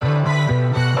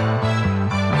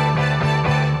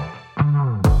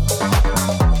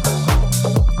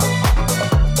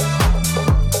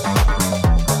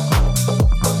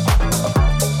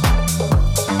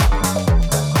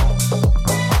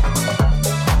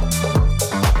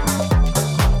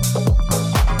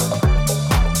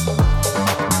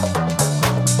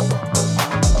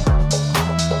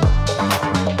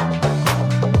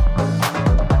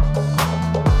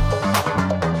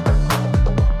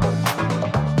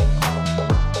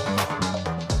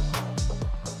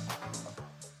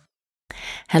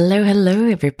Hello,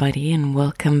 everybody, and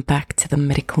welcome back to the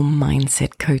Medical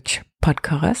Mindset Coach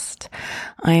podcast.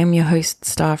 I am your host,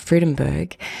 Star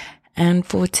Frudenberg, and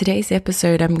for today's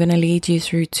episode, I'm going to lead you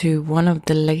through to one of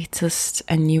the latest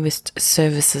and newest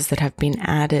services that have been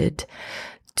added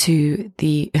to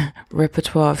the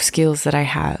repertoire of skills that I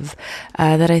have,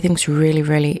 that I think is really,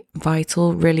 really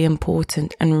vital, really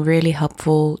important, and really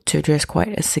helpful to address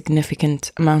quite a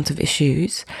significant amount of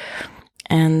issues.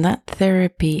 And that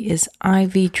therapy is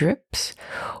IV drips,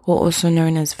 or also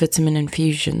known as vitamin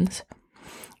infusions.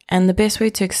 And the best way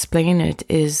to explain it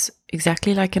is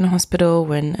exactly like in a hospital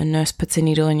when a nurse puts a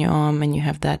needle in your arm and you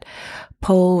have that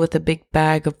pole with a big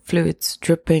bag of fluids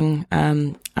dripping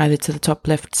either to the top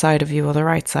left side of you or the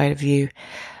right side of you.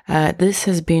 This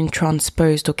has been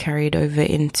transposed or carried over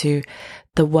into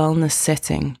the wellness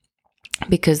setting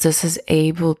because this is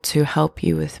able to help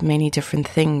you with many different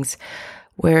things.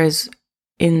 Whereas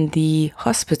in the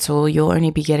hospital, you'll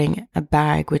only be getting a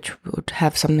bag which would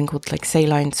have something called like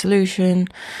saline solution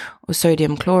or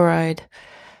sodium chloride.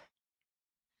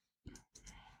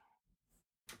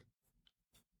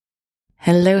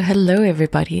 Hello,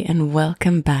 everybody, and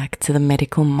welcome back to the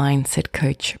Medical Mindset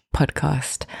Coach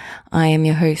podcast. I am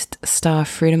your host, Star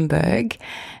Frudenberg,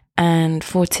 and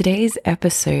for today's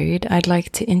episode, I'd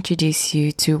like to introduce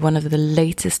you to one of the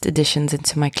latest additions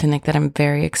into my clinic that I'm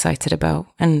very excited about.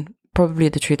 And probably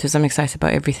the truth is I'm excited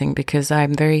about everything because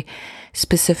I'm very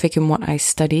specific in what I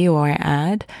study or I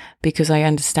add because I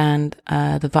understand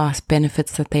the vast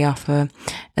benefits that they offer,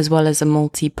 as well as a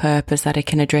multi-purpose that it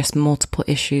can address multiple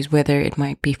issues, whether it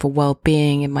might be for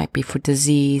well-being, it might be for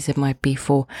disease, it might be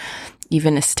for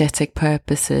even aesthetic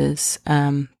purposes.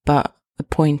 But the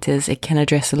point is it can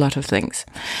address a lot of things.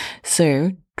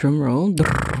 So drum roll,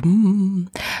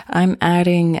 I'm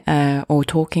adding or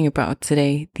talking about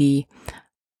today the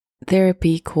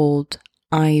therapy called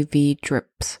IV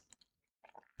drips.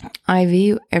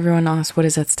 IV, everyone asks, what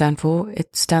does that stand for?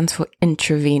 It stands for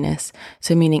intravenous.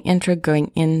 So meaning intra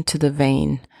going into the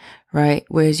vein, right?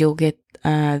 Whereas you'll get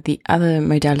the other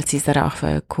modalities that I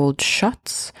offer called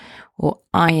shots or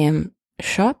IM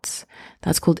shots.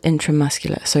 That's called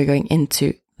intramuscular. So going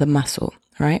into the muscle,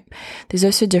 right? There's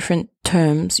also different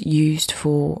terms used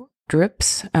for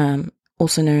drips,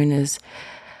 also known as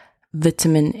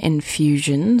vitamin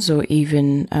infusions or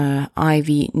even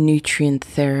IV nutrient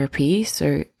therapy,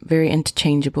 so very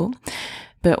interchangeable,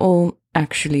 but all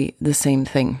actually the same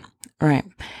thing, right?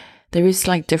 There is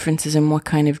slight differences in what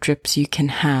kind of drips you can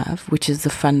have, which is the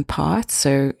fun part.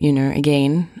 So,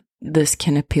 again, this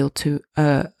can appeal to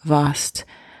a vast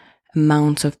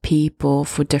amount of people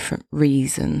for different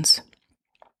reasons.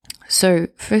 So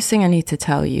first thing I need to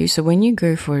tell you, so when you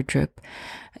go for a drip,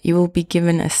 you will be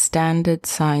given a standard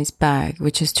size bag,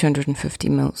 which is 250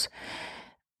 mils.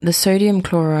 The sodium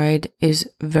chloride is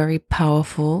very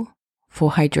powerful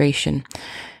for hydration.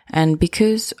 And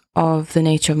because of the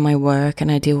nature of my work,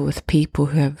 and I deal with people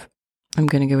who have, I'm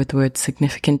going to go with the word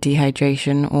significant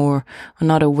dehydration or are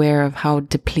not aware of how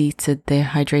depleted their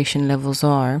hydration levels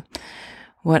are,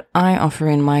 what I offer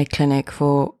in my clinic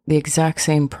for the exact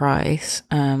same price,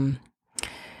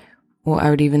 or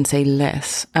I would even say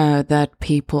less, that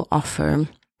people offer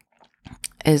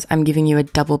is I'm giving you a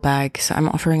double bag. So I'm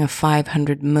offering a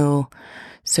 500 ml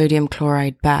sodium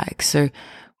chloride bag. So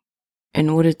in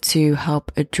order to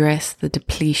help address the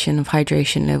depletion of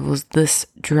hydration levels, this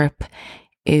drip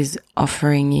is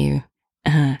offering you,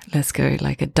 let's go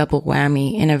like a double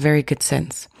whammy in a very good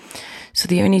sense. So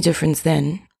the only difference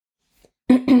then,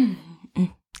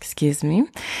 excuse me,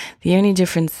 the only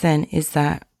difference then is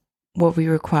that what we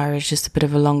require is just a bit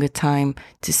of a longer time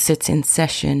to sit in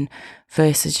session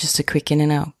versus just a quick in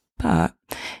and out. But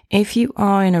if you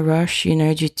are in a rush,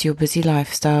 due to your busy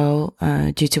lifestyle,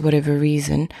 due to whatever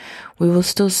reason, we will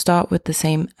still start with the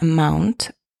same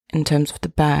amount in terms of the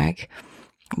bag,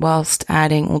 whilst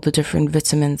adding all the different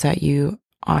vitamins that you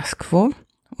ask for,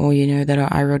 or, that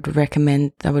I would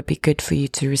recommend that would be good for you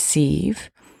to receive.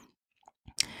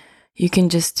 You can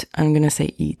just, I'm going to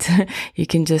say eat, you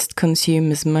can just consume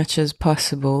as much as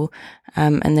possible.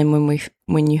 And then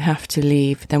when you have to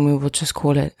leave, then we will just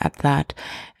call it at that.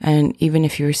 And even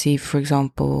if you receive, for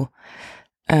example,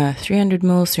 300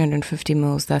 mils, 350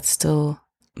 mils, that's still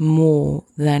more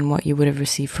than what you would have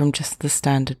received from just the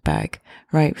standard bag,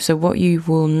 right? So what you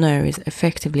will know is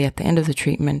effectively at the end of the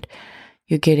treatment,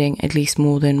 you're getting at least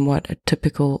more than what a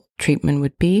typical treatment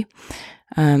would be.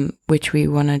 Which we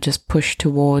want to just push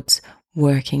towards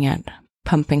working at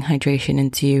pumping hydration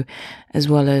into you, as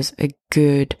well as a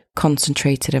good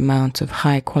concentrated amount of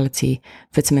high quality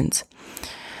vitamins.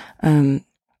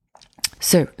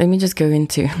 So let me just go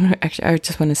into, actually, I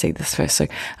just want to say this first. So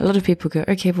a lot of people go,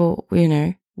 okay, well,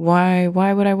 why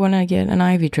would I want to get an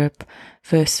IV drip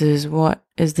versus what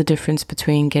is the difference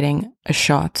between getting a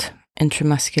shot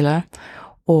intramuscular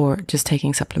or just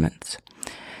taking supplements?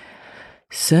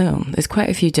 So there's quite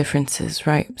a few differences,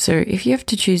 right? So if you have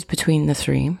to choose between the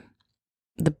three,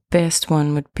 the best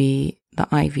one would be the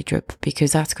IV drip,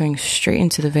 because that's going straight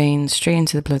into the veins, straight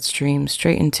into the bloodstream,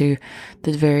 straight into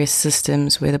the various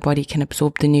systems where the body can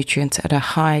absorb the nutrients at a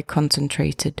high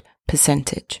concentrated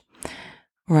percentage,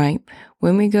 right?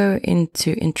 When we go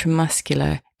into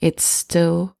intramuscular, it's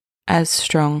still as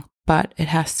strong, but it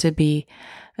has to be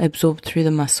absorbed through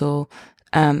the muscle,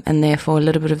 and therefore a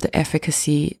little bit of the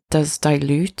efficacy does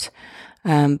dilute.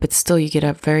 But still you get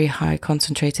a very high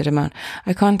concentrated amount.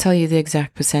 I can't tell you the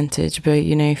exact percentage, but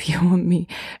if you want me,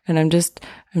 and I'm just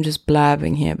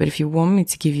blabbing here, but if you want me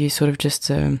to give you sort of just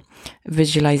a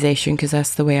visualization, because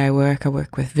that's the way I work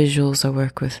with visuals, I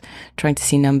work with trying to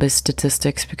see numbers,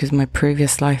 statistics, because my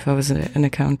previous life I was an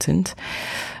accountant.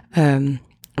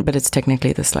 But it's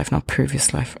technically this life, not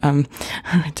previous life,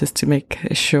 just to make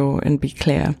sure and be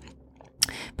clear.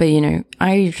 But,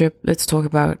 IV drip, let's talk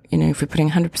about, if we're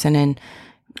putting 100% in,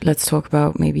 let's talk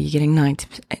about maybe getting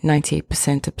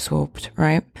 98% absorbed,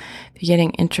 right? If you're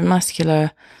getting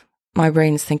intramuscular, my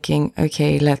brain's thinking,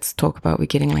 okay, let's talk about we're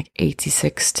getting like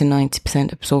 86 to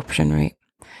 90% absorption rate.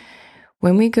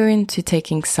 When we go into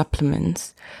taking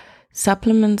supplements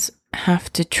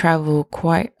have to travel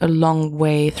quite a long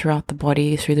way throughout the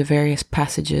body through the various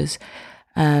passages.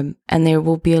 And there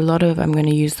will be a lot of, I'm going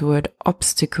to use the word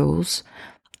obstacles,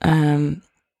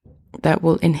 that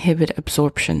will inhibit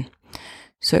absorption.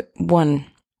 So one,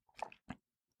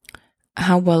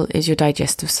 how well is your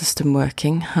digestive system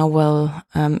working? How well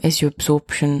is your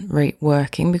absorption rate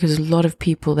working? Because a lot of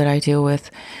people that I deal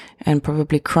with, and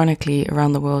probably chronically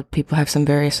around the world, people have some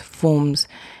various forms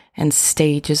and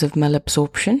stages of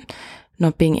malabsorption,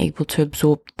 not being able to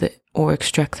absorb or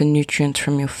extract the nutrients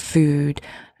from your food,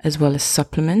 as well as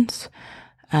supplements,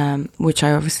 which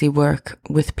I obviously work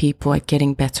with people at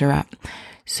getting better at.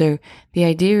 So the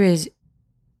idea is,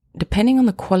 depending on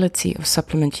the quality of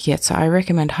supplement you get, so I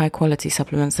recommend high quality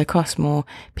supplements. They cost more.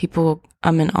 People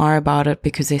and ah about it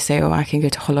because they say, I can go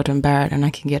to Hollard and Barrett and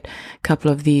I can get a couple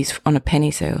of these on a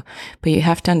penny sale. But you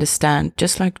have to understand,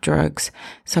 just like drugs,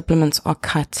 supplements are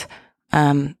cut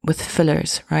with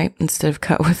fillers, right? Instead of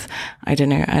cut with, I don't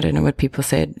know what people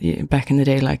said back in the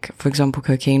day. Like, for example,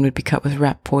 cocaine would be cut with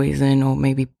rat poison, or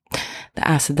maybe the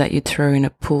acid that you'd throw in a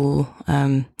pool,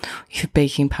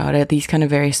 baking powder, these kind of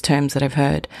various terms that I've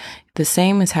heard. The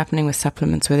same is happening with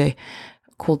supplements where they're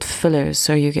called fillers.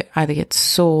 So you either get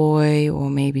soy or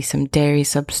maybe some dairy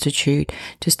substitute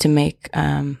just to make,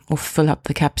 or fill up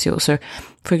the capsule. So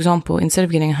for example, instead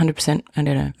of getting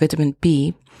 100%, vitamin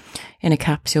B in a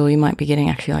capsule, you might be getting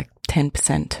actually like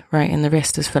 10%, right? And the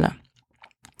rest is filler.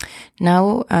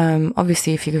 Now,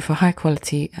 obviously if you go for high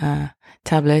quality,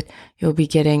 tablet, you'll be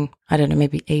getting,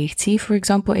 maybe 80, for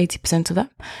example, 80% of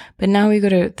that. But now we've got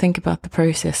to think about the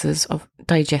processes of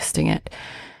digesting it.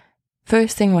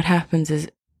 First thing what happens is,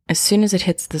 as soon as it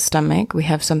hits the stomach, we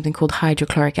have something called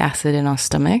hydrochloric acid in our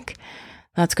stomach.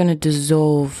 That's going to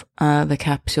dissolve the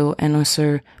capsule and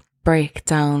also break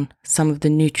down some of the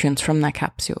nutrients from that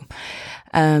capsule.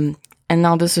 And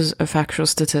now this is a factual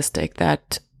statistic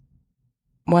that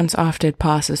once after it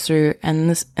passes through,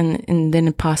 and then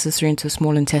it passes through into the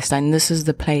small intestine, this is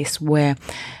the place where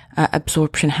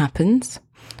absorption happens,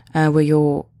 where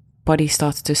your body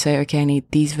starts to say, okay, I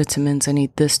need these vitamins, I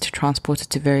need this, to transport it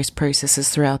to various processes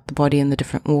throughout the body and the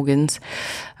different organs,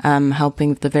 helping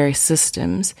with the various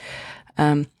systems.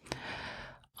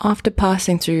 After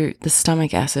passing through the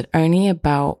stomach acid, only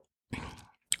about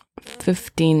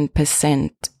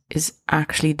 15% is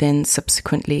actually then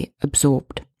subsequently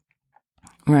absorbed.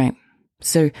 Right.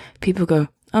 So people go,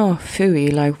 oh,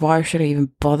 phooey, like, why should I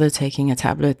even bother taking a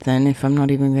tablet then if I'm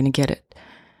not even going to get it?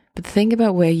 But think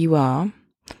about where you are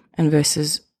and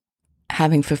versus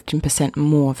having 15%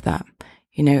 more of that.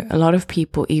 A lot of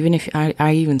people, even if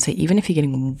I even say, even if you're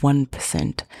getting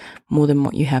 1% more than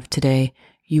what you have today,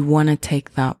 you want to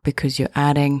take that because you're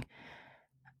adding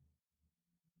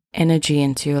energy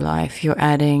into your life. You're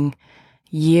adding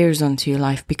years onto your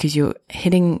life because you're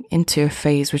hitting into a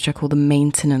phase which I call the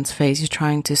maintenance phase. You're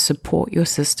trying to support your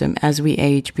system as we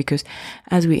age, because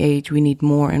as we age, we need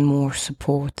more and more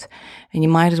support. And you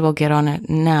might as well get on it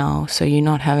now so you're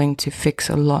not having to fix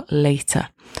a lot later,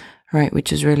 right?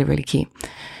 Which is really, really key.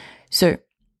 So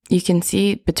you can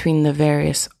see between the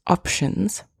various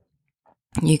options,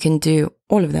 you can do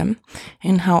all of them.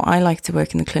 And how I like to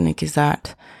work in the clinic is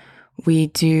that we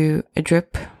do a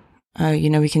drip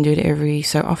We can do it every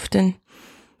so often,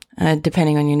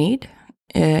 depending on your need.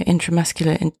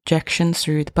 Intramuscular injections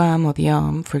through the bum or the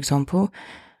arm, for example,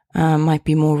 might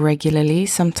be more regularly.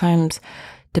 Sometimes,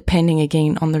 depending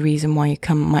again on the reason why you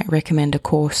come, might recommend a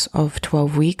course of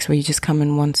 12 weeks where you just come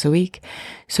in once a week.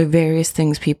 So various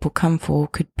things people come for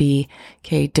could be,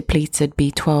 depleted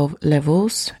B12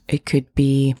 levels. It could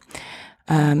be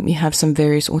you have some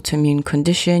various autoimmune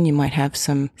condition. You might have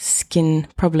some skin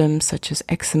problems such as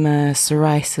eczema,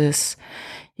 psoriasis.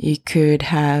 You could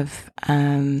have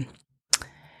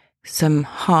some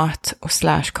heart or /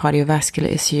 cardiovascular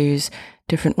issues,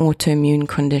 different autoimmune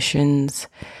conditions.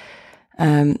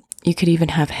 You could even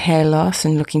have hair loss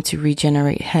and looking to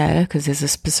regenerate hair, because there's a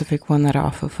specific one that I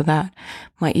offer for that.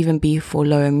 Might even be for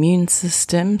low immune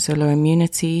system, so low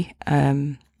immunity,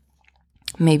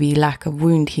 maybe lack of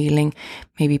wound healing,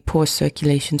 maybe poor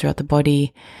circulation throughout the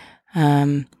body.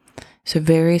 So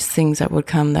various things that would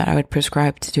come that I would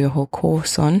prescribe to do a whole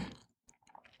course on.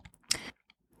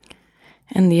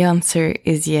 And the answer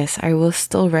is yes, I will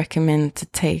still recommend to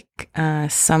take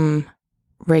some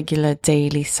regular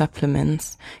daily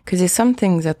supplements, because there's some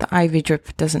things that the IV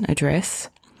drip doesn't address.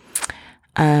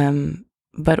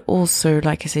 But also,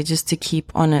 like I said, just to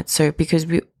keep on it. So because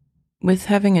with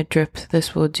having a drip,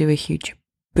 this will do a huge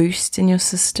boost in your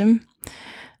system.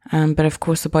 But of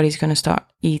course, the body's going to start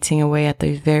eating away at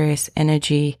those various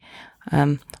energy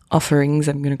offerings,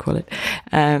 I'm going to call it.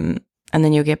 And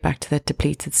then you'll get back to that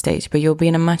depleted stage, but you'll be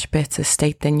in a much better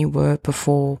state than you were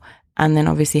before. And then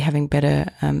obviously having better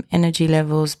energy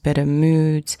levels, better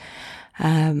moods,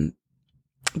 better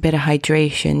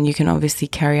hydration. You can obviously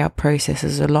carry out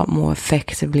processes a lot more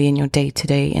effectively in your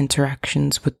day-to-day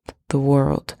interactions with the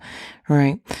world,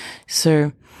 right?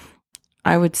 So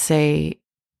I would say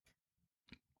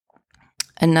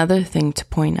another thing to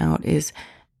point out is,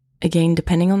 again,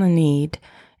 depending on the need,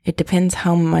 it depends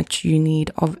how much you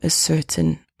need of a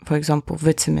certain, for example,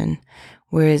 vitamin.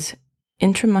 Whereas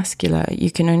intramuscular,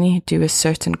 you can only do a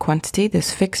certain quantity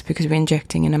that's fixed because we're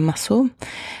injecting in a muscle.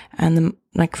 And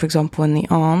like, for example, in the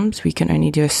arms, we can only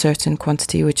do a certain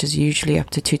quantity, which is usually up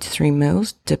to 2 to 3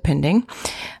 mils, depending.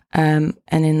 And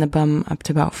in the bum, up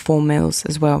to about 4 mils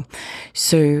as well.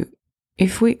 So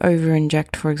if we over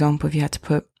inject, for example, if you had to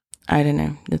put, I don't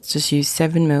know, let's just use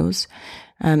 7 mils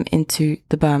into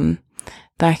the bum,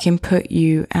 that can put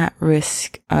you at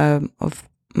risk of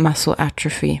muscle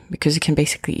atrophy, because it can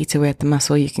basically eat away at the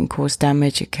muscle. You can cause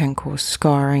damage, it can cause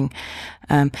scarring.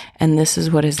 And this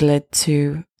is what has led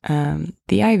to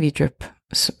the IV drip,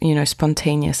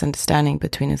 spontaneous understanding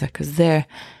between us, because there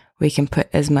we can put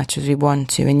as much as we want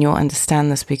to. And you'll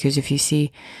understand this because if you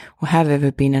see or have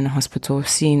ever been in a hospital or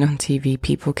seen on TV,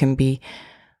 people can be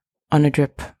on a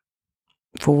drip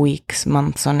for weeks,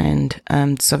 months on end.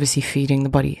 It's obviously feeding the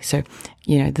body. So,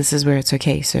 this is where it's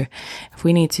okay. So if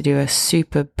we need to do a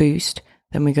super boost,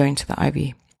 then we go into the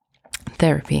IV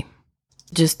therapy.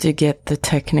 Just to get the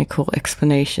technical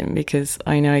explanation, because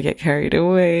I know I get carried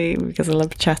away because I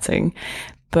love chatting.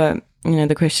 But,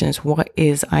 the question is, what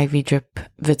is IV drip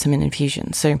vitamin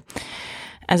infusion? So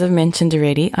as I've mentioned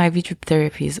already, IV drip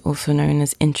therapy is also known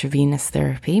as intravenous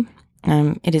therapy.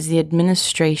 It is the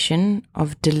administration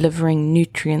of delivering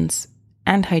nutrients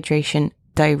and hydration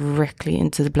directly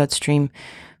into the bloodstream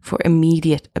for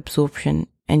immediate absorption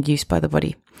and use by the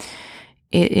body.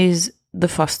 It is the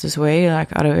fastest way,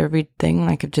 out of everything,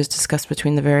 like I've just discussed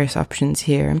between the various options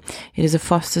here. It is the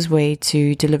fastest way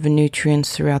to deliver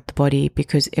nutrients throughout the body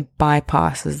because it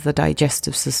bypasses the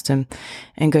digestive system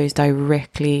and goes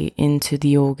directly into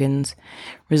the organs,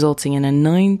 resulting in a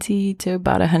 90 to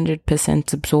about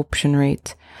 100% absorption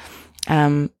rate.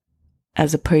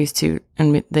 As opposed to,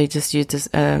 and they just used this,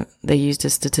 they used a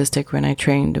statistic when I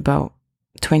trained, about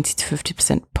 20 to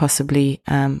 50% possibly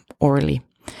orally,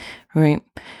 right?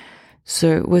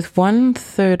 So with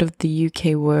 1/3 of the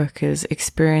UK workers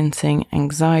experiencing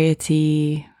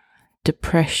anxiety,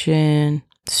 depression,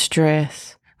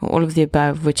 stress, all of the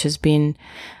above, which has been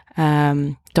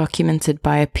documented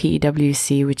by a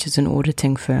PwC, which is an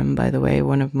auditing firm, by the way,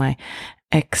 one of my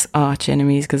ex-arch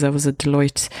enemies, because I was a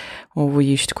Deloitte, or we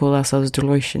used to call ourselves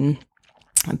Deloitian,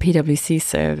 a PwC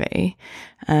survey.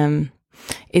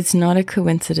 It's not a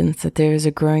coincidence that there is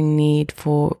a growing need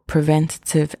for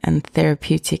preventative and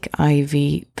therapeutic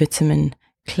IV vitamin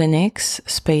clinics,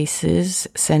 spaces,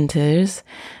 centers,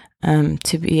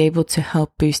 to be able to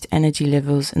help boost energy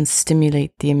levels and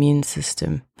stimulate the immune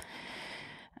system.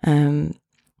 And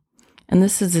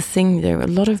this is the thing there. A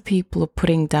lot of people are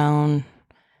putting down,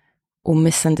 or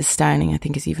misunderstanding, I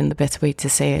think is even the better way to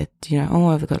say it.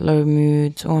 I've got low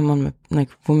moods, I'm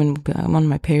on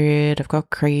my period, I've got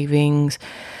cravings,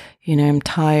 I'm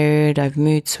tired, I have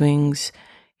mood swings,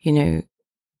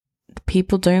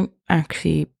 people don't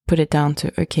actually put it down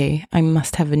to, okay, I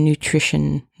must have a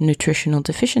nutritional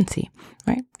deficiency,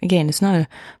 right? Again, it's not a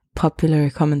popular or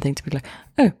common thing to be like,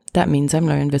 oh, that means I'm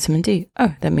low in vitamin D.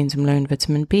 Oh, that means I'm low in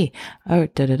vitamin B. Oh,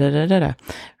 da-da-da-da-da-da,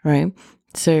 right?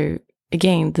 So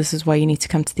again, this is why you need to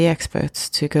come to the experts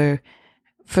to go,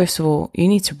 first of all, you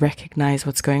need to recognize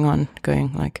what's going on,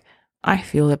 going like, I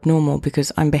feel abnormal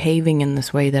because I'm behaving in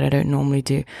this way that I don't normally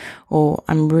do, or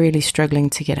I'm really struggling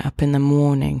to get up in the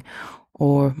morning,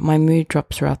 or my mood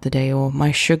drops throughout the day, or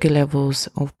my sugar levels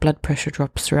or blood pressure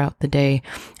drops throughout the day,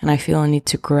 and I feel I need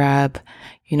to grab,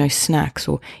 snacks,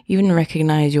 or even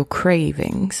recognize your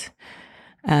cravings,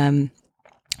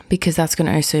 because that's going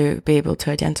to also be able to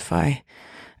identify.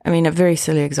 I mean, a very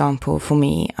silly example for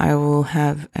me, I will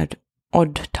have at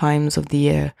odd times of the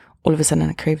year, all of a sudden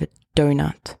I crave a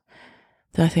donut.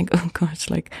 Then I think, oh gosh,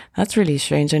 like that's really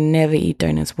strange. I never eat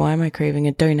donuts. Why am I craving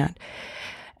a donut?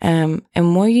 And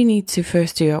what you need to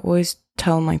first do, I always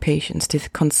tell my patients to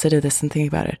consider this and think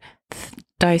about it.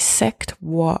 Dissect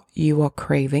what you are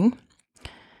craving,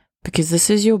 because this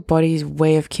is your body's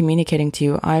way of communicating to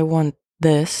you. I want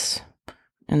this,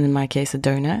 and in my case, a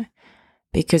donut,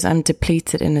 because I'm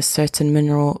depleted in a certain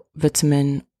mineral,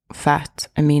 vitamin, fat,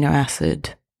 amino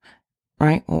acid,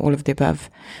 right? Or all of the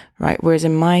above, right? Whereas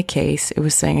in my case, it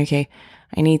was saying, okay,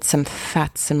 I need some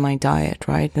fats in my diet,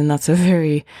 right? And that's a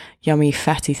very yummy,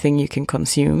 fatty thing you can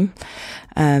consume.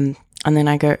 And then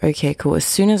I go, okay, cool. As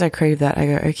soon as I crave that, I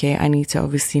go, okay, I need to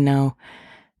obviously now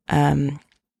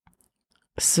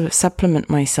supplement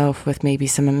myself with maybe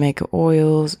some omega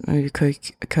oils, maybe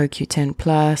CoQ10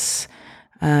 plus,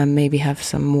 maybe have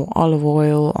some more olive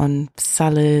oil on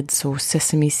salads or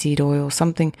sesame seed oil,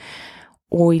 something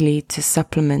oily to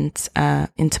supplement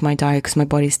into my diet, because my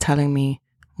body's telling me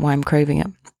why I'm craving it.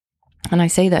 And I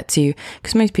say that to you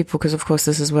because most people, because of course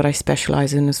this is what I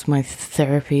specialize in, this is my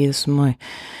therapy, this is my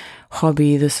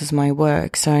hobby, this is my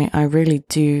work, so I really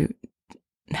do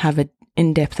have an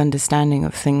in-depth understanding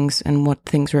of things and what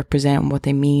things represent and what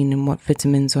they mean and what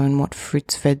vitamins are and what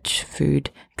fruits, veg, food,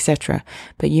 etc.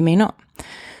 But you may not.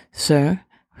 So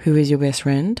who is your best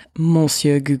friend?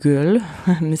 Monsieur Google,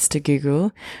 Mr.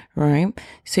 Google, right?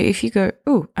 So if you go,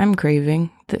 oh, I'm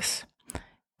craving this,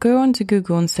 go on to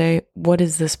Google and say, what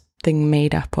is this thing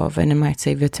made up of? And it might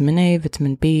say vitamin A,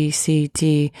 vitamin B, C,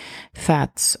 D,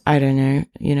 fats, I don't know,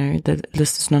 the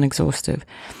list is non-exhaustive.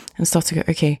 And start to go,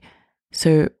 okay,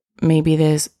 so maybe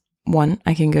there's one,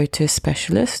 I can go to a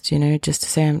specialist, just to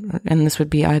say, and this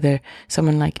would be either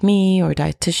someone like me or a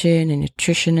dietitian, a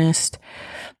nutritionist.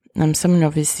 Someone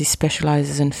obviously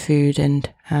specializes in food and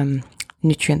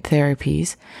nutrient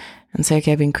therapies, and say,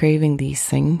 okay, I've been craving these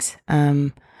things.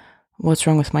 What's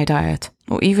wrong with my diet?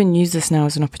 Or even use this now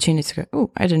as an opportunity to go,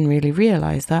 oh, I didn't really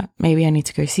realize that. Maybe I need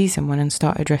to go see someone and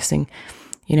start addressing,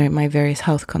 my various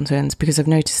health concerns, because I've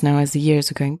noticed now as the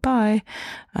years are going by,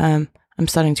 I'm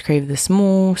starting to crave this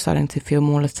more, starting to feel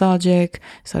more lethargic,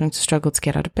 starting to struggle to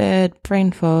get out of bed,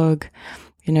 brain fog.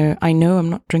 I know I'm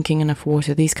not drinking enough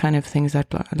water, these kind of things that,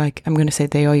 like, I'm going to say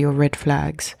they are your red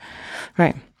flags,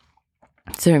 right?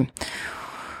 So,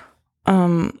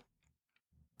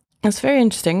 it's very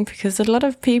interesting because a lot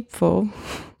of people,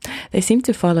 they seem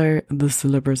to follow the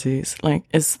celebrities, like,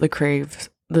 it's the craves.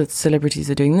 The celebrities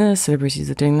are doing this, celebrities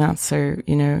are doing that. So,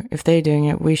 if they're doing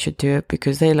it, we should do it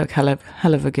because they look hell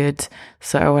of a good.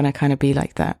 So I want to kind of be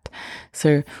like that.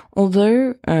 So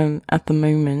although at the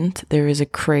moment there is a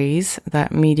craze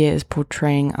that media is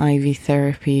portraying IV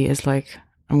therapy as, like,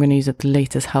 I'm going to use it, the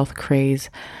latest health craze,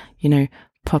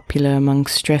 popular among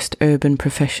stressed urban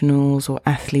professionals or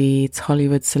athletes,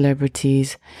 Hollywood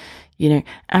celebrities,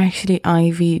 actually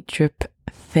IV drip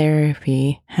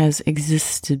therapy has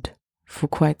existed for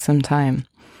quite some time,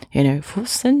 for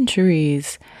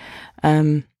centuries.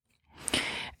 And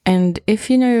if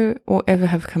or ever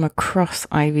have come across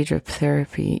IV drip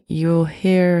therapy, you'll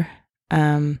hear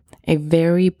a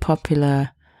very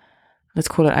popular, let's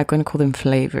call it, I'm going to call them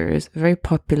flavors, a very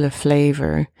popular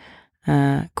flavor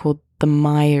called the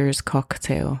Myers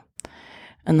cocktail.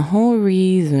 And the whole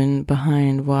reason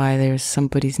behind why there's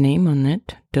somebody's name on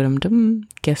it,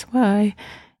 guess why?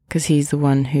 Because he's the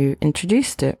one who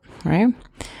introduced it, right?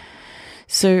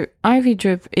 So IV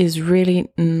drip is really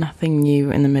nothing new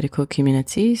in the medical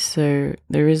community. So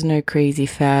there is no crazy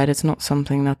fad. It's not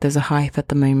something that there's a hype at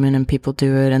the moment and people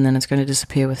do it and then it's going to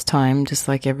disappear with time, just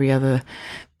like every other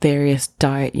various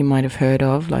diet you might have heard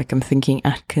of. Like, I'm thinking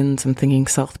Atkins, I'm thinking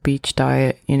South Beach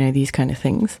diet, these kind of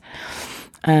things.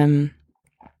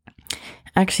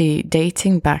 Actually,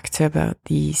 dating back to about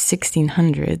the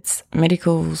 1600s,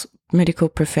 medical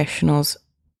professionals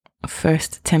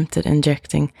first attempted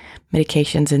injecting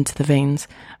medications into the veins.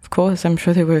 Of course, I'm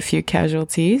sure there were a few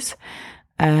casualties,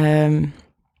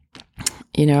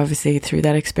 obviously through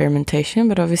that experimentation,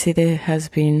 but obviously there has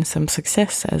been some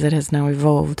success as it has now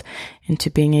evolved into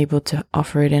being able to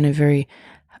offer it in a very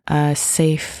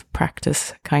safe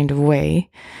practice kind of way.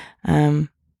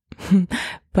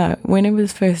 But when it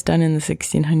was first done in the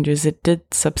 1600s, it did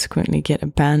subsequently get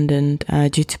abandoned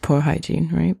due to poor hygiene,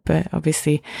 right? But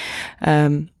obviously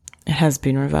it has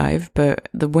been revived. But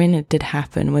when it did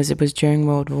happen it was during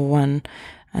World War One,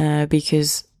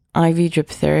 because IV drip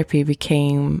therapy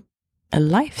became a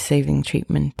life-saving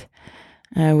treatment,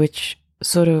 which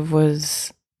sort of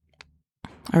was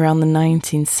around the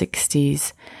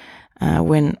 1960s,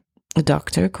 when a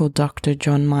doctor called Dr.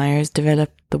 John Myers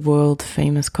developed the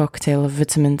world-famous cocktail of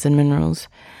vitamins and minerals.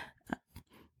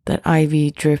 That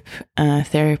IV drip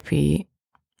therapy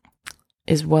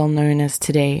is well known as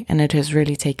today, and it has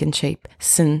really taken shape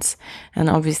since. And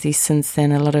obviously since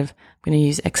then, a lot of, I'm going to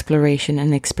use exploration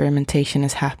and experimentation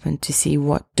has happened to see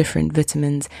what different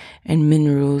vitamins and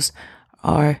minerals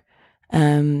are,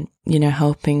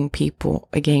 helping people,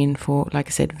 again, for, like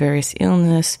I said, various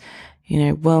illness,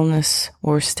 wellness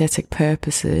or aesthetic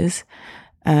purposes,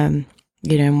 and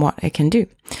what it can do.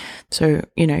 So,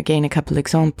 again, a couple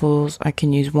examples. I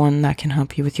can use one that can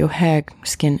help you with your hair,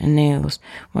 skin and nails.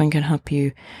 One can help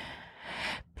you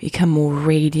become more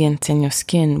radiant in your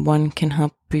skin. One can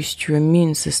help boost your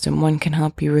immune system. One can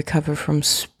help you recover from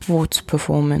sports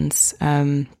performance.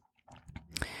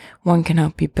 One can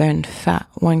help you burn fat.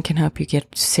 One can help you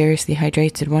get seriously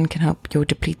hydrated. One can help your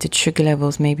depleted sugar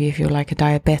levels. Maybe if you're like a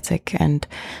diabetic and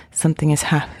something has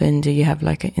happened, or you have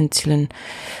like an insulin,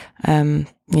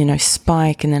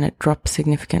 spike, and then it drops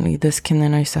significantly. This can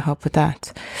then also help with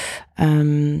that.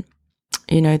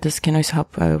 This can also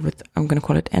help with, I'm going to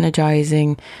call it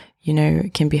energizing.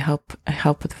 It can be help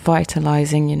with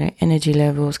vitalizing, energy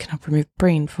levels, can help remove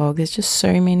brain fog. There's just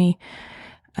so many,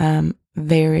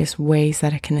 various ways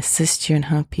that it can assist you and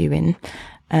help you in.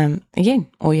 Again,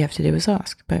 all you have to do is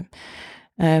ask. But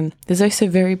there's also a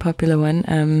very popular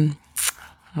one,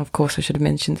 of course I should have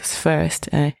mentioned this first,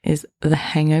 is the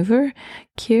hangover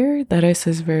cure. That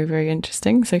also is very, very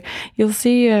interesting. So you'll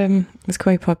see it's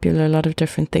quite popular, a lot of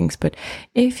different things. But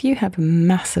if you have a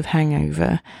massive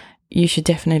hangover, you should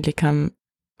definitely come,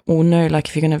 or know, like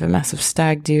if you're going to have a massive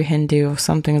stag do, hen do, or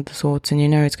something of the sorts, and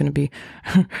it's going to be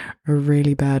a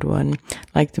really bad one,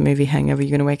 like the movie Hangover. You're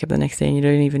going to wake up the next day and you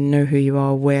don't even know who you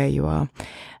are, where you are.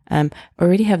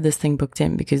 Already have this thing booked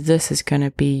in, because this is going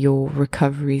to be your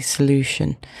recovery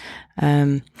solution.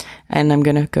 And I'm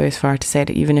going to go as far to say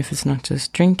that even if it's not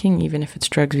just drinking, even if it's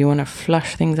drugs, we want to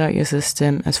flush things out your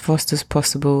system as fast as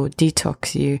possible,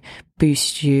 detox you,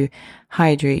 boost you,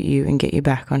 hydrate you, and get you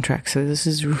back on track. So this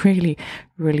is really,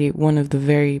 really one of the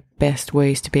very best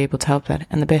ways to be able to help that.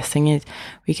 And the best thing is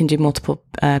we can do multiple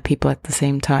people at the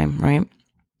same time, right?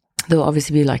 There'll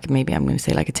obviously be like, maybe I'm going to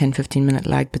say like a 10-15 minute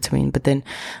lag between, but then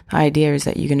the idea is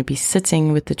that you're going to be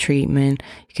sitting with the treatment,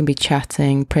 you can be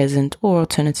chatting, present, or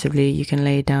alternatively you can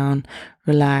lay down,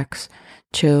 relax,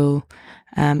 chill,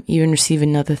 even receive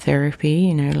another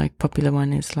therapy. Like popular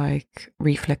one is like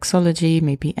reflexology,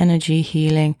 maybe energy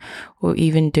healing, or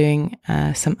even doing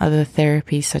some other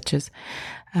therapies such as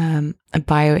a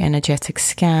bioenergetic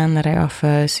scan that I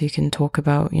offer. So you can talk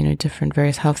about, different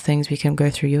various health things. We can go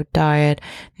through your diet,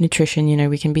 nutrition,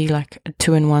 we can be like a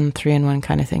 2-in-1, 3-in-1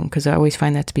 kind of thing, because I always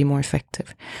find that to be more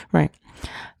effective. Right.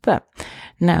 But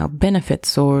now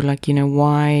benefits, or like,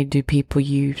 why do people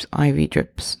use IV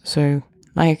drips? So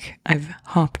like I've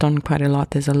harped on quite a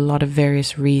lot. There's a lot of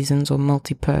various reasons, or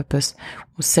multi-purpose,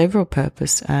 or several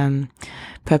purposes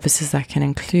that can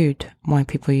include why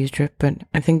people use drip. But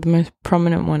I think the most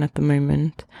prominent one at the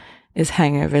moment is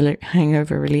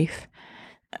hangover relief,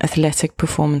 athletic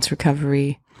performance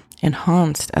recovery,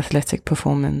 enhanced athletic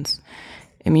performance,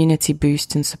 immunity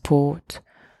boost and support,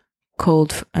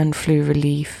 cold and flu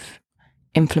relief,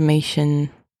 inflammation,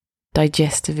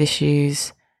 digestive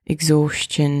issues,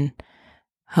 exhaustion,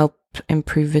 help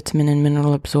improve vitamin and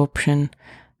mineral absorption,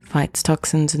 fights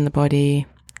toxins in the body,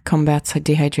 combats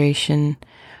dehydration,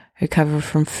 recover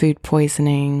from food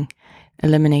poisoning,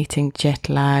 eliminating jet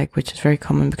lag, which is very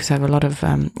common because I have a lot of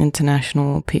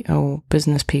international or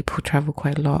business people who travel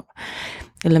quite a lot,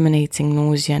 eliminating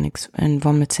nausea and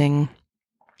vomiting,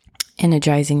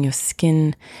 energizing your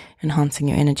skin, enhancing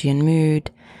your energy and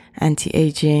mood,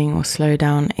 anti-aging or slow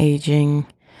down aging,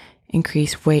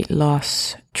 increase weight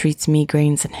loss, treats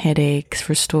migraines and headaches,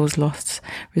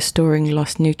 restoring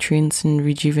lost nutrients and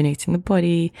rejuvenating the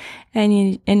body,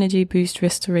 energy boost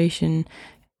restoration,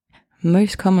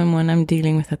 most common one I'm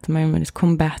dealing with at the moment is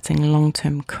combating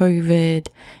long-term COVID,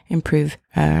 improve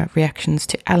reactions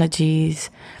to allergies,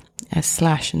 /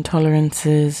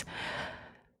 intolerances,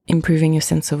 improving your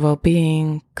sense of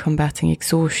well-being, combating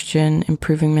exhaustion,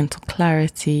 improving mental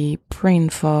clarity, brain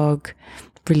fog,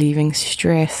 relieving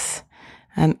stress,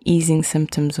 easing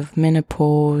symptoms of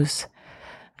menopause.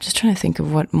 I'm just trying to think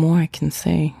of what more I can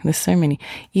say. There's so many.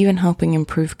 Even helping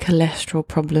improve cholesterol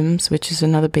problems, which is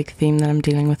another big theme that I'm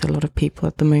dealing with a lot of people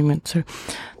at the moment. So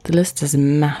the list is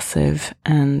massive.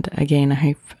 And again, I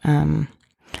hope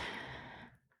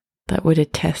that would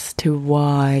attest to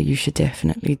why you should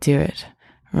definitely do it,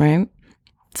 right?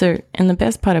 So, and the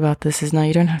best part about this is now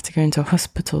you don't have to go into a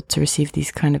hospital to receive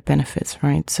these kind of benefits,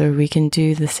 right? So we can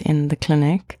do this in the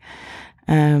clinic.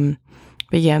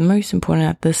 But yeah, most important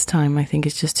at this time, I think,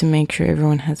 is just to make sure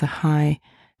everyone has a high,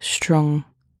 strong,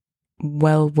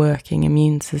 well-working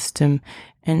immune system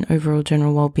and overall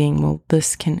general well-being. Well,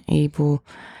 this can enable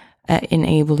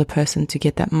the person to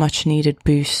get that much-needed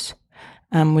boost,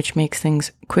 which makes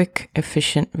things quick,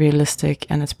 efficient, realistic,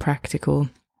 and it's practical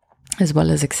as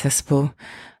well as accessible,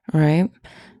 right?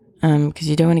 Because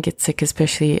you don't want to get sick,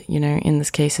 especially, in this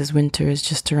case, as winter is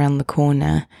just around the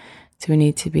corner. So we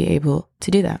need to be able to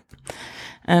do that.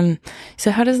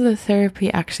 So how does the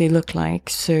therapy actually look like?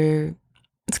 So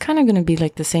it's kind of going to be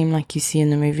like the same like you see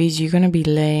in the movies. You're going to be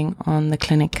laying on the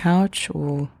clinic couch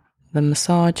or the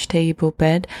massage table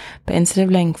bed, but instead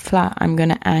of laying flat, I'm going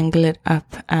to angle it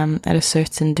up at a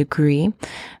certain degree.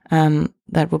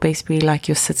 That will basically be like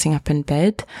you're sitting up in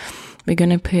bed. We're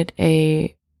going to put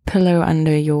a pillow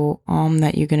under your arm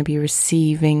that you're going to be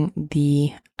receiving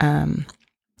the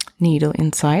needle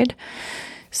inside.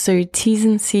 So T's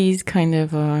and C's kind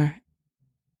of are,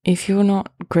 if you're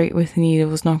not great with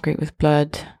needles, not great with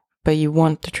blood, but you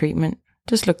want the treatment,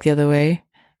 just look the other way,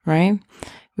 right?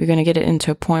 We're going to get it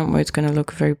into a point where it's going to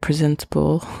look very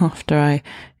presentable after I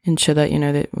ensure that,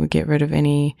 that we get rid of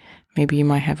any, maybe you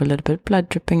might have a little bit of blood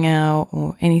dripping out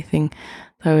or anything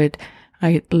that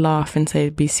I laugh and say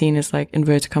it'd be seen as like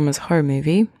inverted commas horror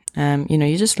movie.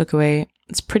 You just look away.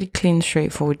 It's pretty clean,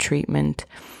 straightforward treatment.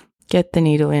 Get the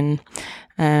needle in.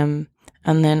 And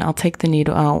then I'll take the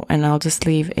needle out and I'll just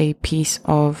leave a piece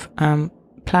of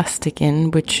plastic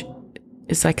in, which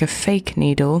is like a fake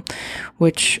needle,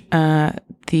 which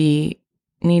the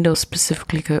needle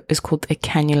specifically is called a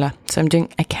cannula. So I'm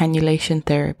doing a cannulation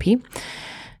therapy.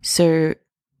 So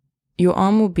your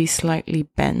arm will be slightly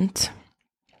bent.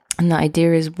 And the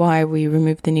idea is why we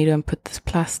remove the needle and put this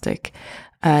plastic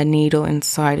needle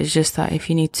inside is just that if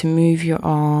you need to move your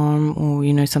arm or,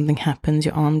 something happens,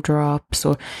 your arm drops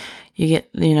or you get,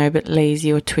 a bit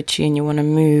lazy or twitchy and you want to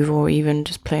move or even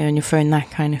just play on your phone, that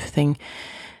kind of thing.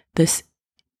 This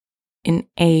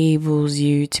enables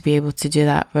you to be able to do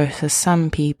that versus some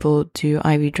people do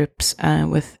IV drips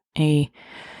with a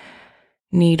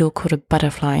needle called a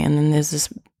butterfly. And then there's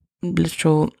this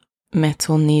literal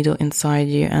metal needle inside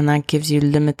you and that gives you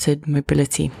limited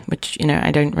mobility, which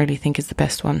I don't really think is the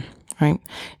best one, right?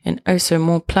 And also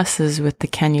more pluses with the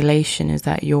cannulation is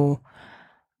that you're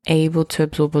able to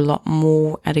absorb a lot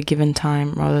more at a given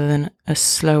time rather than a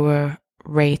slower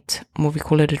rate, what we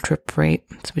call it a drip rate,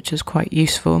 which is quite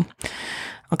useful.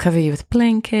 I'll cover you with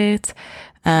blanket.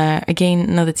 Again,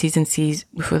 another T's and C's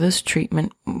for this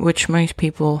treatment, which most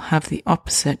people have the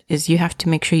opposite, is you have to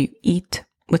make sure you eat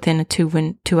within a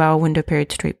 2-hour window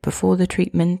period straight before the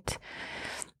treatment,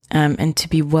 and to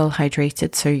be well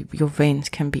hydrated so your veins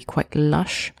can be quite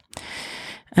lush.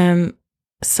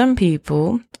 Some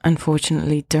people,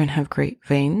 unfortunately, don't have great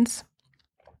veins,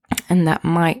 and that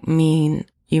might mean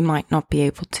you might not be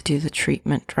able to do the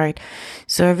treatment, right?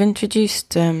 So I've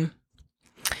introduced kind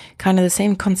of the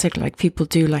same concept like people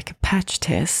do like a patch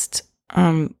test,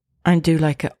 and do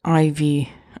like an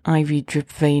IV drip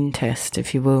vein test,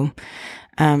 if you will.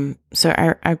 So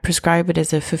I prescribe it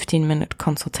as a 15-minute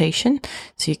consultation.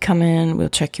 So you come in, we'll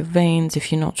check your veins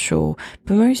if you're not sure.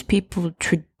 But most people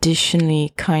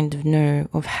traditionally kind of know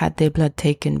or have had their blood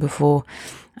taken before.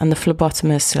 And the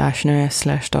phlebotomist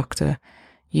 /nurse /doctor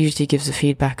usually gives a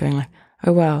feedback going like,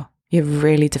 oh, wow, you have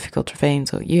really difficult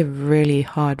veins, or you have really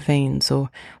hard veins, or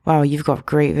wow, you've got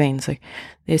great veins. Like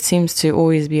there seems to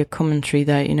always be a commentary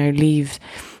that, leaves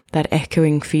that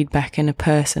echoing feedback in a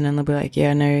person, and they'll be like,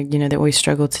 yeah, no, they always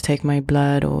struggle to take my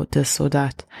blood or this or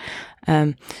that.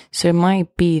 So it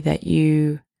might be that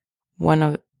one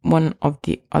of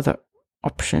the other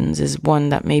options is one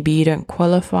that maybe you don't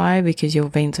qualify because your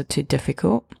veins are too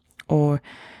difficult, or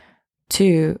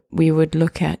two, we would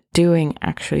look at doing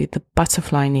actually the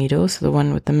butterfly needle, so the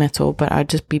one with the metal, but I'd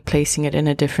just be placing it in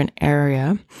a different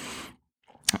area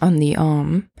on the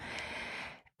arm.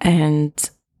 And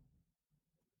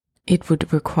it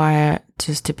would require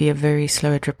just to be a very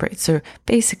slow drip rate. So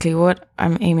basically what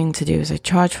I'm aiming to do is I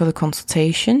charge for the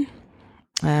consultation,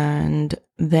 and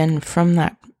then from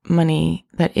that money,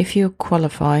 that if you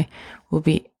qualify, will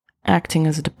be acting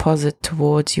as a deposit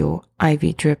towards your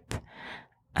IV drip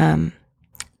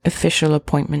official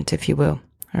appointment, if you will.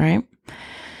 All right.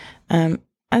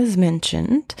 As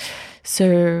mentioned,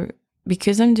 so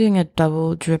because I'm doing a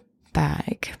double drip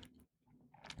bag,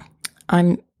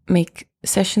 I make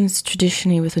sessions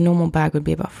traditionally with a normal bag would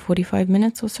be about 45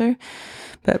 minutes or so,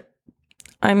 but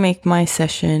I make my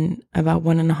session about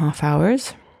 1.5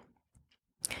 hours.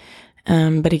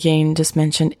 But again, just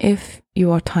mentioned, if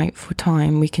you are tight for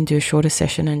time, we can do a shorter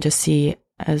session and just see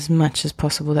as much as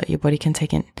possible that your body can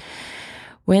take in.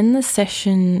 When the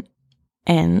session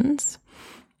ends,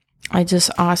 I just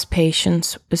ask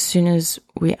patients, as soon as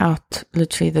we're out,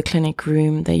 literally the clinic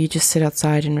room, that you just sit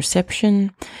outside in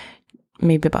reception,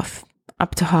 maybe about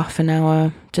up to half an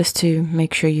hour, just to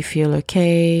make sure you feel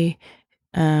okay.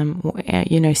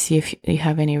 See if you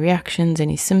have any reactions,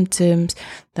 any symptoms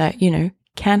that,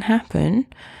 can happen.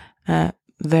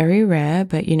 Very rare,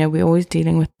 but, we're always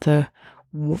dealing with that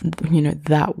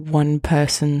one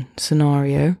person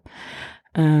scenario.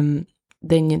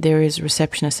 Then there is a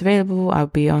receptionist available. I'll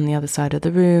be on the other side of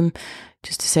the room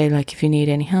just to say, like, if you need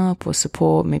any help or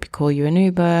support, maybe call you an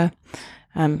Uber.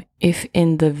 If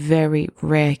in the very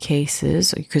rare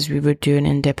cases, because we would do an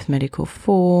in-depth medical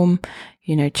form,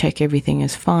 check everything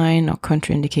is fine or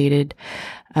contraindicated,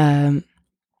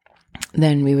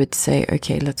 then we would say,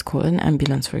 okay, let's call an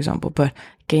ambulance, for example. But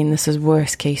again, this is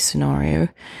worst case scenario.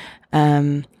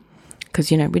 Because,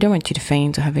 we don't want you to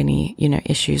faint or have any,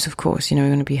 issues, of course. We're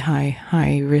going to be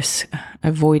high risk,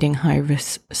 avoiding high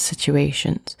risk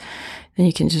situations. Then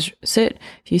you can just sit.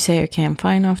 If you say, okay, I'm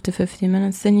fine after 15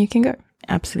 minutes, then you can go.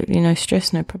 Absolutely no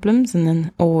stress, no problems. And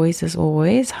then always, as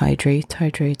always, hydrate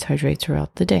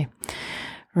throughout the day.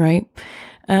 Right?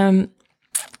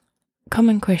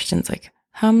 Common questions like,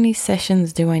 how many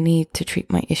sessions do I need to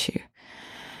treat my issue?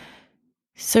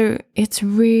 So it's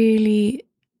really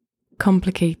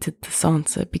complicated, this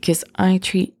answer, because I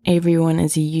treat everyone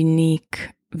as a unique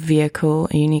vehicle,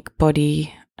 a unique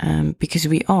body, because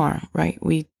we are, right?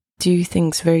 We do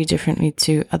things very differently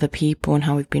to other people and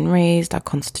how we've been raised, our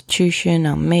constitution,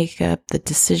 our makeup, the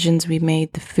decisions we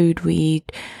made, the food we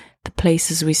eat, the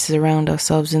places we surround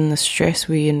ourselves in, the stress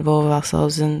we involve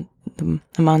ourselves in, the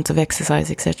amount of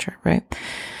exercise, etc., right?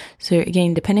 So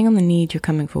again, depending on the need you're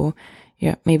coming for,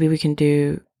 maybe we can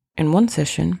do in one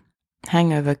session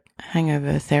hangover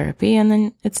therapy, and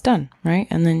then it's done, right?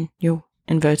 And then you're,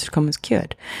 inverted commas,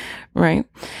 cured, right?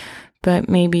 But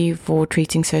maybe for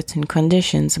treating certain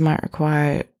conditions, it might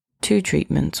require 2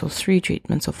 treatments or 3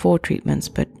 treatments or 4 treatments.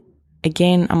 But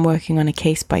again, I'm working on a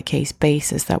case-by-case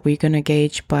basis that we're going to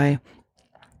gauge by,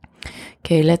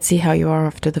 okay, let's see how you are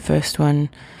after the first one,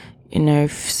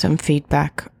 some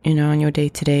feedback, on your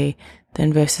day-to-day,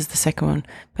 then versus the second one.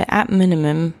 But at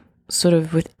minimum, sort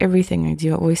of with everything I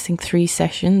do, I always think 3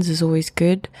 sessions is always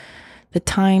good. The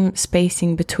time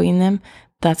spacing between them,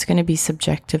 that's going to be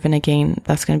subjective. And again,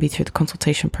 that's going to be through the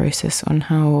consultation process on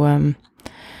how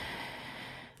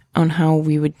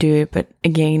we would do it. But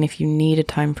again, if you need a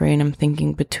time frame, I'm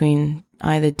thinking between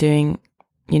either doing,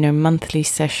 monthly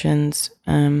sessions,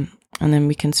 and then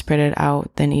we can spread it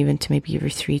out then even to maybe every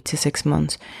 3 to 6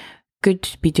 months. Good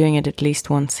to be doing it at least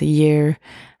once a year,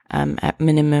 at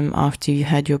minimum after you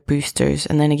had your boosters.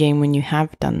 And then again, when you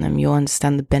have done them, you'll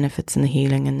understand the benefits and the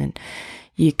healing, and then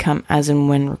you come as and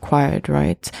when required,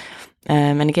 right?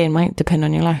 And again, might depend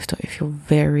on your lifestyle. If you're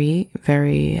very,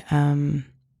 very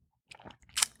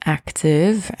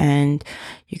active and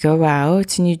you go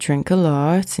out and you drink a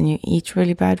lot and you eat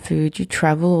really bad food, you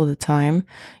travel all the time,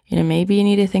 maybe you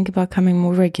need to think about coming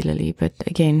more regularly. But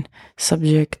again,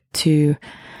 subject to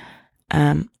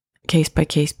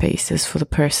case-by-case basis for the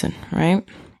person, right?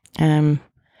 And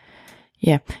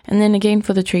then again,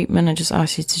 for the treatment, I just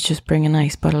ask you to just bring a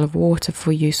nice bottle of water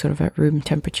for you, sort of at room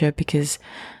temperature, because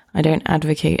I don't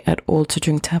advocate at all to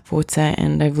drink tap water,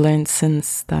 and I've learned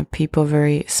since that people are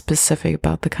very specific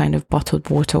about the kind of bottled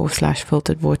water or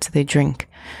 /filtered water they drink,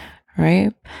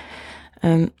 right?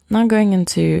 Now going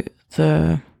into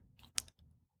the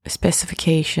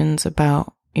specifications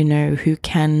about, who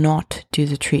cannot do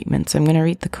the treatments. I'm going to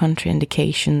read the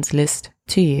contraindications list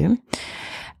to you,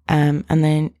 and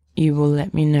then you will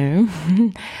let me know.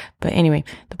 But anyway,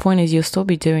 the point is you'll still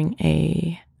be doing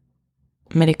a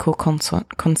medical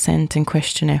consent and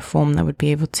questionnaire form that would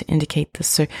be able to indicate this.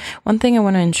 So one thing I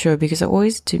want to ensure, because I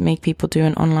always do make people do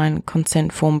an online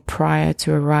consent form prior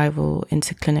to arrival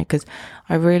into clinic, because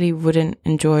I really wouldn't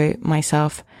enjoy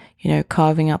myself,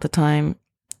 carving out the time,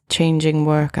 changing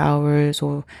work hours,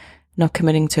 or not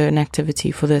committing to an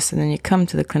activity for this, and then you come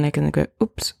to the clinic and they go,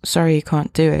 oops, sorry, you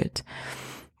can't do it.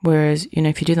 Whereas,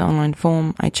 if you do the online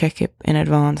form, I check it in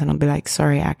advance and I'll be like,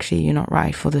 sorry, actually, you're not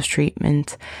right for this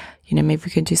treatment. Maybe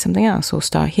we could do something else, or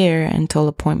start here until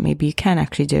the point maybe you can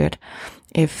actually do it.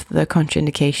 If the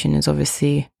contraindication is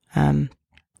obviously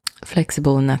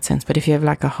flexible in that sense. But if you have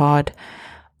like a hard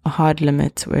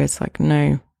limit where it's like, no,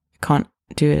 you can't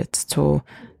do it at all,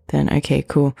 then okay,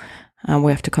 cool.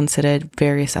 We have to consider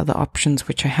various other options,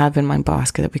 which I have in my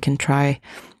basket, that we can try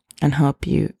and help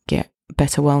you get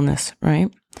better wellness,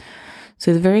 right?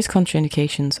 So the various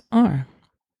contraindications are,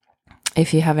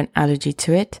 if you have an allergy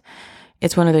to it,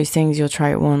 it's one of those things you'll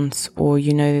try it once, or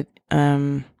you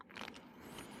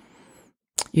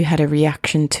had a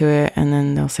reaction to it, and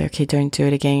then they'll say, okay, don't do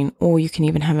it again. Or you can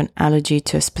even have an allergy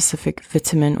to a specific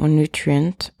vitamin or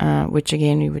nutrient, which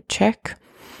again we would check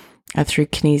through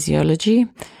kinesiology.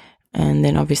 And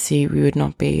then obviously we would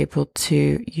not be able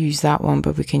to use that one,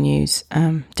 but we can use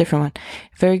different one.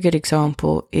 A very good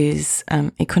example is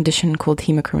a condition called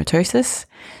hemochromatosis.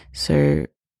 So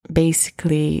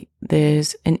basically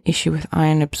there's an issue with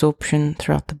iron absorption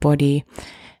throughout the body.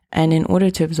 And in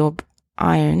order to absorb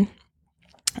iron,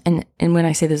 and when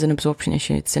I say there's an absorption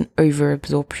issue, it's an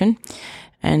over-absorption.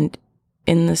 And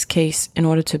in this case, in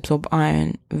order to absorb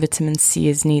iron, vitamin C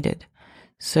is needed.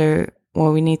 So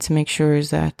what we need to make sure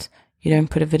is that you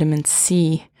don't put a vitamin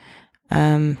C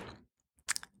in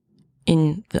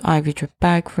the IV drip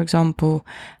bag, for example,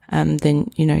 then,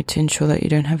 to ensure that you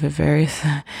don't have a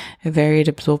varied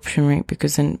absorption rate,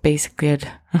 because then basically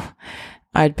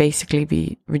I'd basically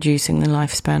be reducing the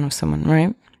lifespan of someone,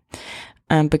 right?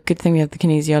 But good thing we have the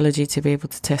kinesiology to be able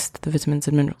to test the vitamins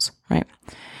and minerals, right?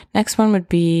 Next one would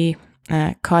be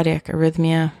cardiac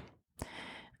arrhythmia.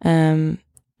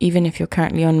 Even if you're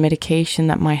currently on medication,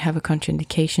 that might have a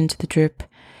contraindication to the drip.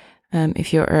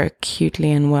 If you're acutely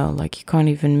unwell, like you can't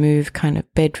even move, kind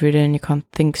of bedridden, you can't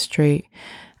think straight,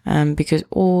 because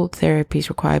all therapies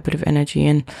require a bit of energy,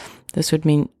 and this would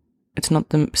mean it's not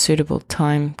the suitable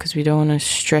time, because we don't want to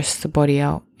stress the body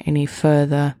out any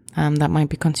further. That might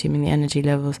be consuming the energy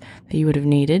levels that you would have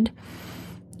needed.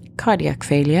 Cardiac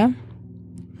failure,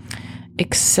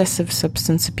 excessive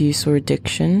substance abuse or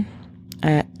addiction,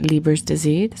 Leber's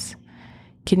disease,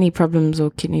 kidney problems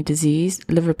or kidney disease,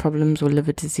 liver problems or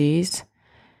liver disease,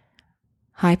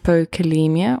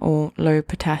 hypokalemia or low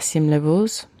potassium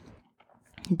levels,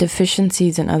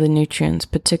 deficiencies in other nutrients,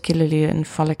 particularly in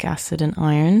folic acid and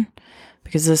iron,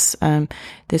 because there's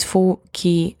 4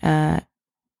 key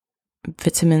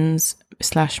vitamins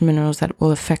 / minerals that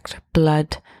will affect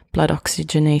blood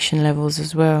oxygenation levels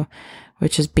as well,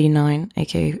 which is B9,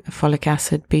 aka folic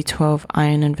acid, B12,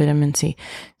 iron, and vitamin C.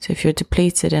 So if you're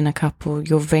depleted in a couple,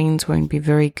 your veins won't be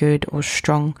very good or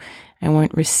strong and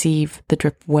won't receive the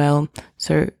drip well.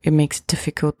 So it makes it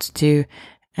difficult to do,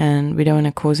 and we don't want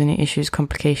to cause any issues,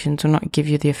 complications, or not give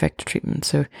you the effective treatment.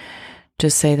 So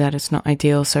just say that it's not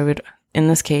ideal. So in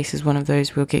this case is one of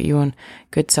those, we'll get you on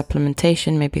good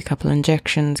supplementation, maybe a couple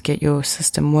injections, get your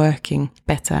system working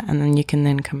better, and then you can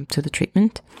then come to the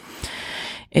treatment.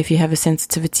 If you have a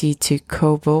sensitivity to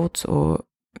cobalt or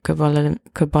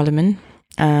cobalamin,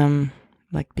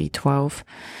 like B12,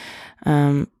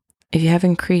 if you have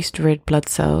increased red blood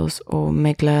cells or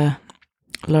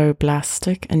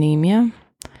megaloblastic anemia,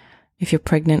 if you're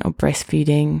pregnant or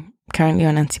breastfeeding, currently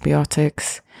on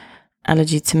antibiotics,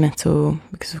 allergy to metal,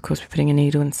 because of course we're putting a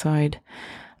needle inside,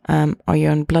 are you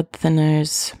on blood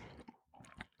thinners,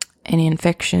 any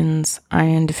infections,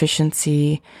 iron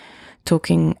deficiency,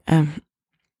 taking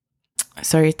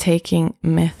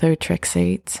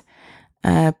methotrexate,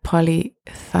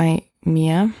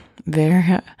 polycythemia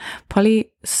vera,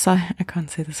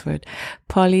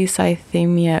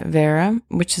 polycythemia vera,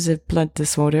 which is a blood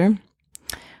disorder,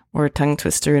 or a tongue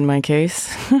twister in my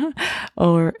case.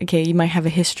 Or, okay, you might have a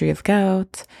history of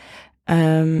gout,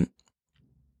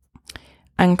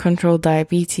 uncontrolled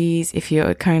diabetes. If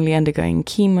you're currently undergoing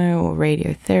chemo or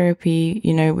radiotherapy,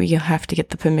 you'll have to get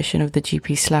the permission of the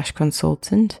GP /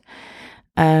 consultant.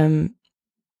 And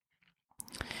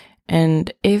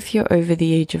if you're over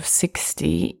the age of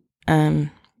 60, there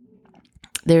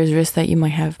is risk that you might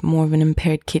have more of an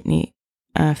impaired kidney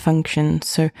function.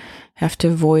 So you have to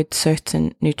avoid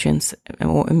certain nutrients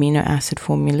or amino acid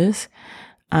formulas.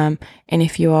 And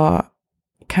if you are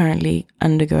currently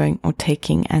undergoing or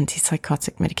taking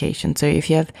antipsychotic medication, so if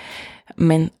you have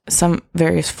some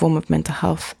various form of mental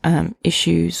health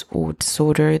issues or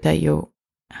disorder that you're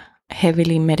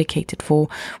heavily medicated for,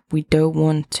 we don't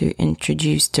want to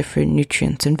introduce different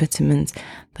nutrients and vitamins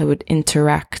that would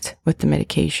interact with the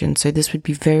medication. So this would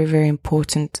be very, very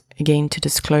important, again, to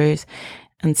disclose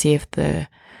and see if the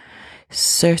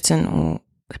certain or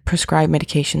prescribed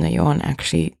medication that you're on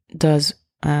actually does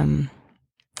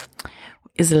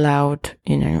is allowed,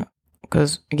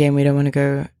 because again, we don't want to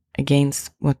go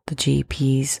against what the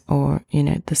GPs or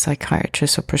the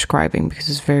psychiatrists are prescribing, because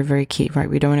it's very, very key, right?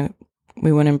 We want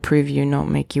to improve you, not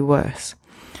make you worse.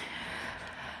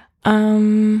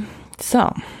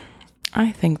 So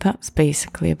I think that's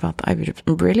basically about the IV drips.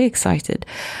 I'm really excited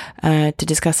to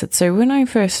discuss it. So when I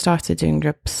first started doing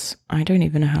drips, I don't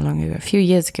even know how long ago, a few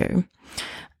years ago,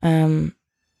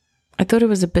 I thought it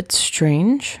was a bit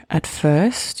strange at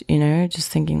first, just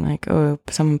thinking like, oh,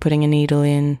 someone putting a needle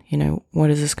in,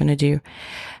 what is this going to do?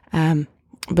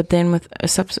 But then with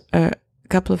a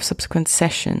couple of subsequent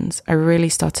sessions, I really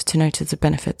started to notice the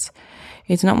benefits.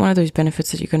 It's not one of those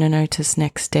benefits that you're going to notice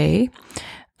next day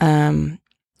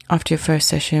after your first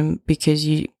session, because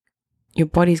your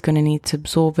body's going to need to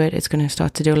absorb it. It's going to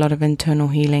start to do a lot of internal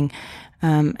healing.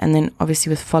 And then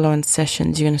obviously with follow-on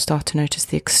sessions, you're going to start to notice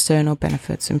the external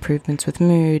benefits, improvements with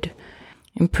mood,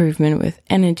 improvement with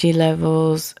energy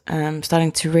levels,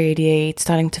 starting to radiate,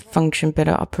 starting to function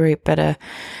better, operate better.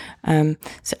 So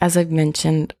as I've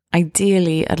mentioned,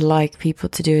 ideally I'd like people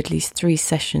to do at least 3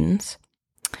 sessions.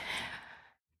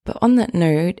 But on that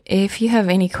note, if you have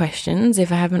any questions,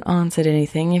 if I haven't answered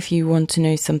anything, if you want to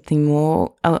know something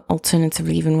more,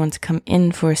 alternatively even want to come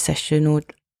in for a session, or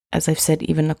as I've said,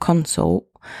 even a consult,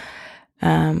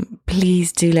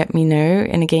 please do let me know.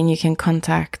 And again, you can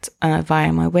contact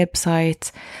via my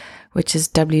website, which is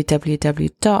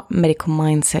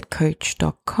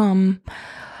www.medicalmindsetcoach.com.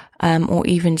 Or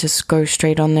even just go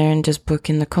straight on there and just book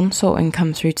in the consult and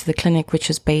come through to the clinic, which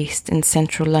is based in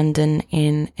central London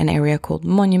in an area called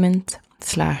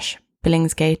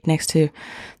Monument/Billingsgate next to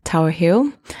Tower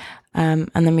Hill. And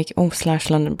then /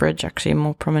 London Bridge, actually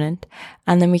more prominent.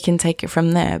 And then we can take it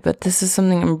from there. But this is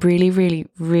something I'm really, really,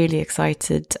 really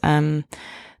excited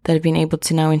that I've been able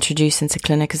to now introduce into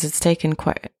clinic, because it's taken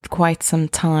quite some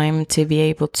time to be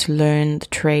able to learn the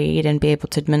trade and be able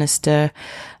to administer,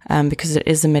 because it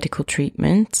is a medical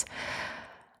treatment.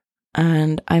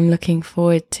 And I'm looking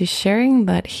forward to sharing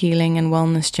that healing and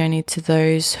wellness journey to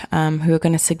those who are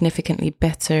going to significantly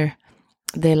better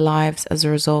their lives as a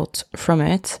result from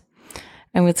it.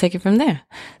 And we'll take it from there.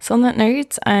 So on that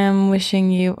note, I am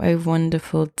wishing you a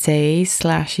wonderful day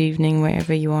 / evening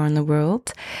wherever you are in the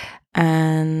world.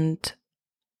 And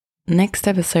next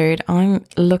episode, I'm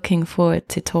looking forward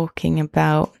to talking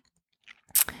about,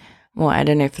 well, I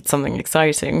don't know if it's something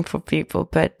exciting for people,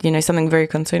 but, something very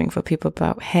concerning for people,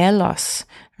 about hair loss,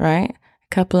 right? A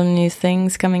couple of new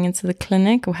things coming into the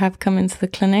clinic, or have come into the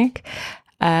clinic,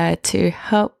 to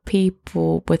help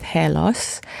people with hair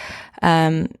loss.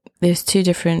 There's 2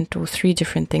 different or 3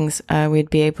 different things we'd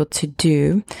be able to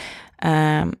do,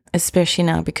 especially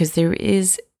now, because there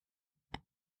is,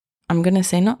 I'm going to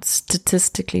say not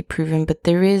statistically proven, but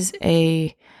there is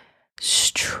a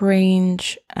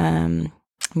strange, I'm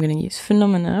going to use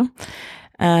phenomena,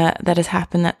 that has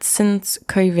happened, that since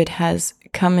COVID has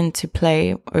come into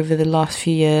play over the last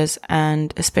few years,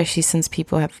 and especially since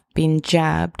people have been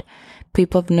jabbed,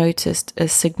 people have noticed a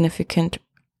significant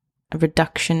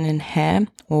reduction in hair,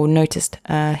 or noticed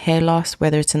hair loss,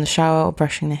 whether it's in the shower or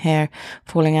brushing the hair,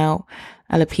 falling out,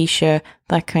 alopecia,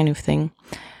 that kind of thing.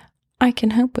 I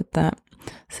can help with that.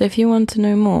 So if you want to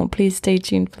know more, please stay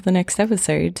tuned for the next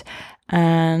episode.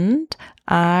 And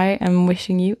I am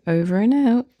wishing you over and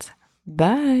out.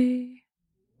 Bye.